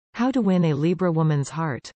How to win a Libra woman's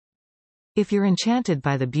heart. If you're enchanted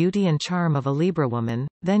by the beauty and charm of a Libra woman,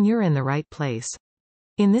 then you're in the right place.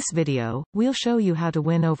 In this video, we'll show you how to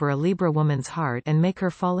win over a Libra woman's heart and make her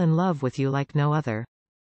fall in love with you like no other.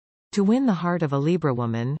 To win the heart of a Libra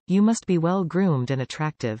woman, you must be well-groomed and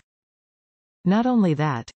attractive. Not only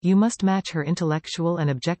that, you must match her intellectual and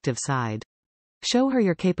objective side. Show her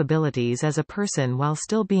your capabilities as a person while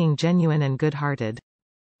still being genuine and good-hearted.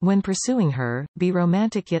 When pursuing her, be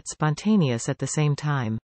romantic yet spontaneous at the same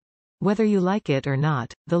time. Whether you like it or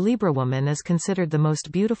not, the Libra woman is considered the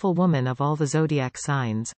most beautiful woman of all the zodiac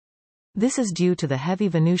signs. This is due to the heavy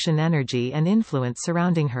Venusian energy and influence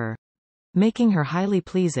surrounding her, making her highly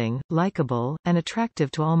pleasing, likable, and attractive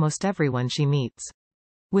to almost everyone she meets.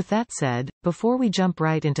 With that said, before we jump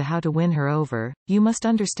right into how to win her over, you must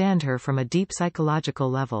understand her from a deep psychological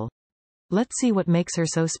level. Let's see what makes her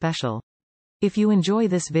so special. If you enjoy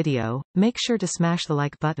this video, make sure to smash the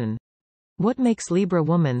like button. What makes Libra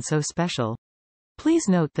woman so special? Please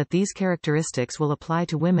note that these characteristics will apply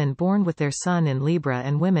to women born with their sun in Libra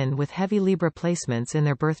and women with heavy Libra placements in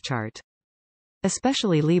their birth chart.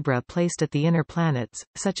 Especially Libra placed at the inner planets,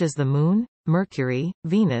 such as the Moon, Mercury,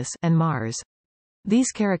 Venus, and Mars.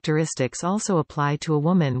 These characteristics also apply to a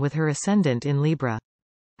woman with her ascendant in Libra.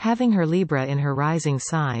 Having her Libra in her rising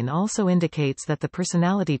sign also indicates that the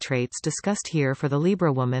personality traits discussed here for the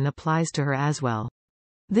Libra woman applies to her as well.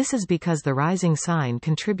 This is because the rising sign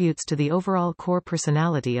contributes to the overall core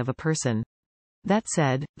personality of a person. That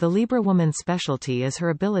said, the Libra woman's specialty is her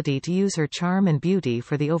ability to use her charm and beauty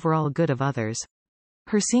for the overall good of others.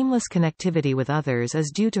 Her seamless connectivity with others is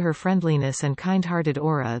due to her friendliness and kind-hearted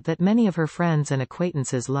aura that many of her friends and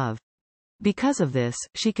acquaintances love. Because of this,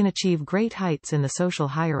 she can achieve great heights in the social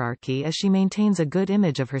hierarchy as she maintains a good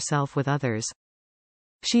image of herself with others.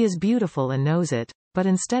 She is beautiful and knows it, but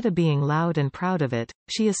instead of being loud and proud of it,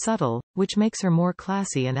 she is subtle, which makes her more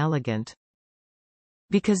classy and elegant.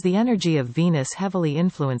 Because the energy of Venus heavily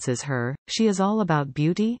influences her, she is all about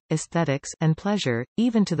beauty, aesthetics, and pleasure,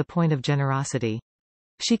 even to the point of generosity.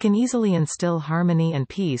 She can easily instill harmony and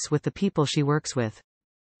peace with the people she works with.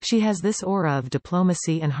 She has this aura of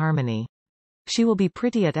diplomacy and harmony. She will be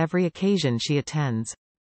pretty at every occasion she attends.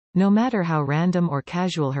 No matter how random or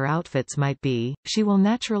casual her outfits might be, she will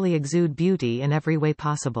naturally exude beauty in every way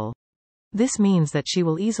possible. This means that she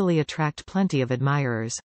will easily attract plenty of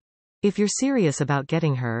admirers. If you're serious about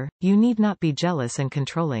getting her, you need not be jealous and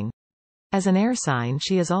controlling. As an air sign,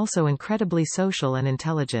 she is also incredibly social and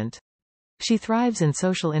intelligent. She thrives in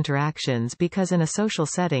social interactions because in a social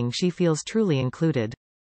setting she feels truly included.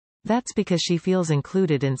 That's because she feels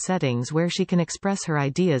included in settings where she can express her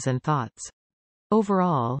ideas and thoughts.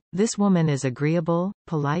 Overall, this woman is agreeable,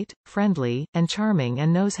 polite, friendly, and charming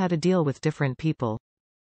and knows how to deal with different people.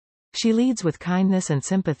 She leads with kindness and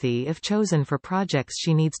sympathy if chosen for projects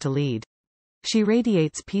she needs to lead. She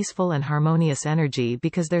radiates peaceful and harmonious energy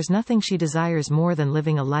because there's nothing she desires more than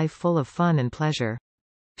living a life full of fun and pleasure.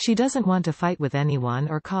 She doesn't want to fight with anyone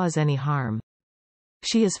or cause any harm.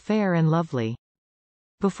 She is fair and lovely.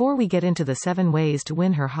 Before we get into the 7 ways to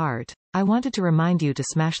win her heart, I wanted to remind you to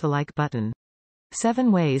smash the like button.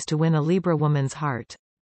 7 ways to win a Libra woman's heart.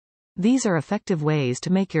 These are effective ways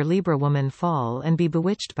to make your Libra woman fall and be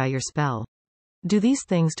bewitched by your spell. Do these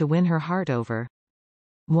things to win her heart over.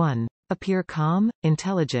 1. Appear calm,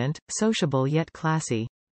 intelligent, sociable yet classy.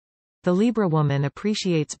 The Libra woman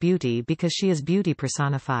appreciates beauty because she is beauty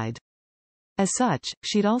personified. As such,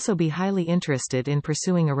 she'd also be highly interested in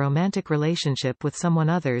pursuing a romantic relationship with someone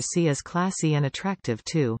others see as classy and attractive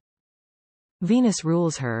too. Venus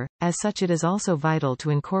rules her, as such it is also vital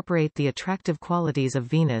to incorporate the attractive qualities of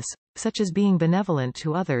Venus, such as being benevolent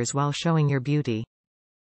to others while showing your beauty.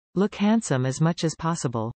 Look handsome as much as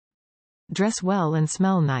possible. Dress well and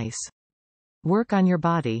smell nice. Work on your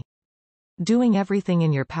body. Doing everything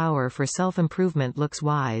in your power for self-improvement looks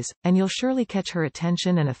wise, and you'll surely catch her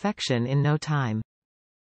attention and affection in no time.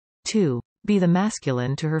 2. Be the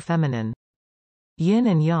masculine to her feminine. Yin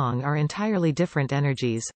and yang are entirely different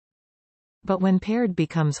energies. But when paired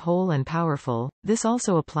becomes whole and powerful, this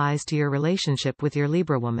also applies to your relationship with your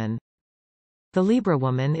Libra woman. The Libra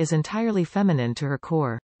woman is entirely feminine to her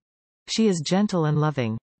core. She is gentle and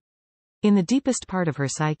loving. In the deepest part of her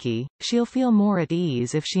psyche, she'll feel more at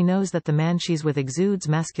ease if she knows that the man she's with exudes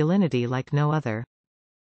masculinity like no other.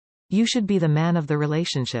 You should be the man of the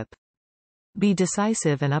relationship. Be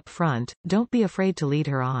decisive and upfront, don't be afraid to lead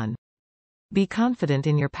her on. Be confident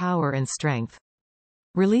in your power and strength.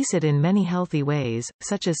 Release it in many healthy ways,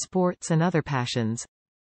 such as sports and other passions.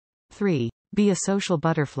 3. Be a social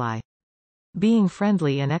butterfly. Being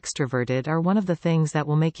friendly and extroverted are one of the things that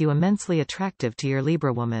will make you immensely attractive to your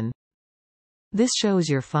Libra woman. This shows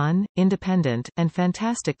you're fun, independent, and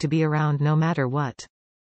fantastic to be around no matter what.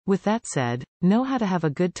 With that said, know how to have a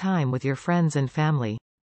good time with your friends and family.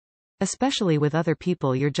 Especially with other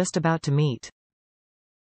people you're just about to meet.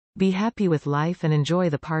 Be happy with life and enjoy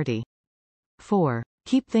the party. 4.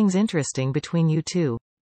 Keep things interesting between you two.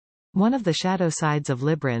 One of the shadow sides of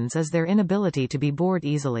Librans is their inability to be bored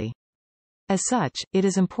easily. As such, it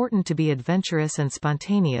is important to be adventurous and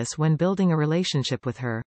spontaneous when building a relationship with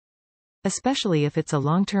her. Especially if it's a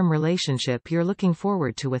long-term relationship you're looking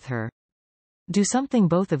forward to with her. Do something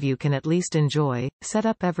both of you can at least enjoy, set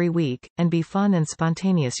up every week, and be fun and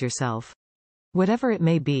spontaneous yourself. Whatever it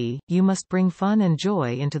may be, you must bring fun and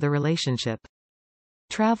joy into the relationship.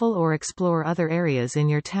 Travel or explore other areas in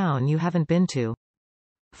your town you haven't been to.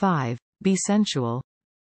 5. Be sensual.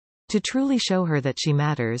 To truly show her that she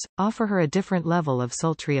matters, offer her a different level of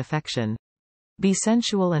sultry affection. Be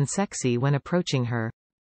sensual and sexy when approaching her.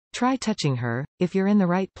 Try touching her. If you're in the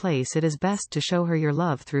right place, it is best to show her your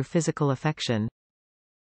love through physical affection.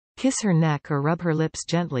 Kiss her neck or rub her lips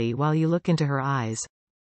gently while you look into her eyes.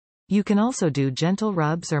 You can also do gentle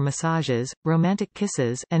rubs or massages, romantic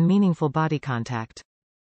kisses, and meaningful body contact.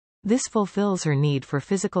 This fulfills her need for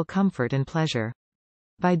physical comfort and pleasure.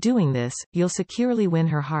 By doing this, you'll securely win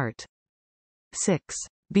her heart. 6.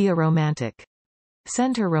 Be a romantic.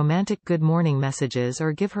 Send her romantic good morning messages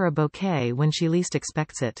or give her a bouquet when she least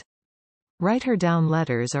expects it. Write her down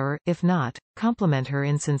letters or, if not, compliment her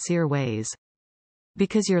in sincere ways.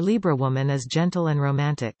 Because your Libra woman is gentle and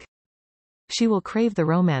romantic. She will crave the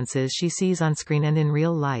romances she sees on screen and in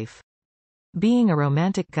real life. Being a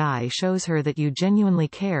romantic guy shows her that you genuinely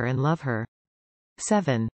care and love her.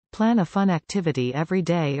 7. Plan a fun activity every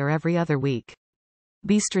day or every other week.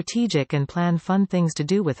 Be strategic and plan fun things to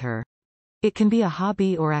do with her. It can be a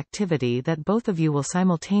hobby or activity that both of you will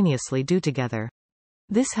simultaneously do together.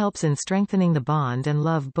 This helps in strengthening the bond and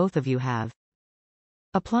love both of you have.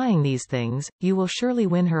 Applying these things, you will surely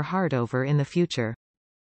win her heart over in the future.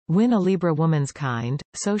 Win a Libra woman's kind,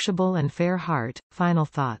 sociable and fair heart. Final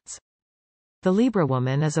thoughts. The Libra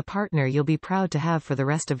woman is a partner you'll be proud to have for the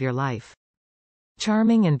rest of your life.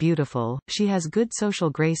 Charming and beautiful, she has good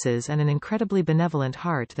social graces and an incredibly benevolent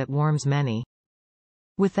heart that warms many.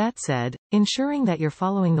 With that said, ensuring that you're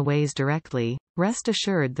following the ways directly, rest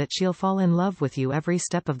assured that she'll fall in love with you every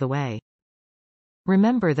step of the way.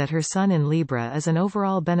 Remember that her sun in Libra is an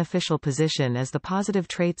overall beneficial position as the positive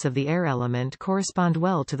traits of the air element correspond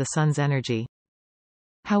well to the sun's energy.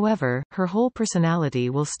 However, her whole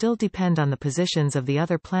personality will still depend on the positions of the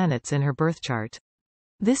other planets in her birth chart.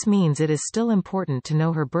 This means it is still important to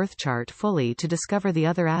know her birth chart fully to discover the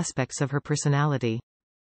other aspects of her personality.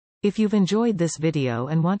 If you've enjoyed this video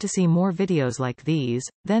and want to see more videos like these,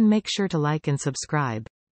 then make sure to like and subscribe.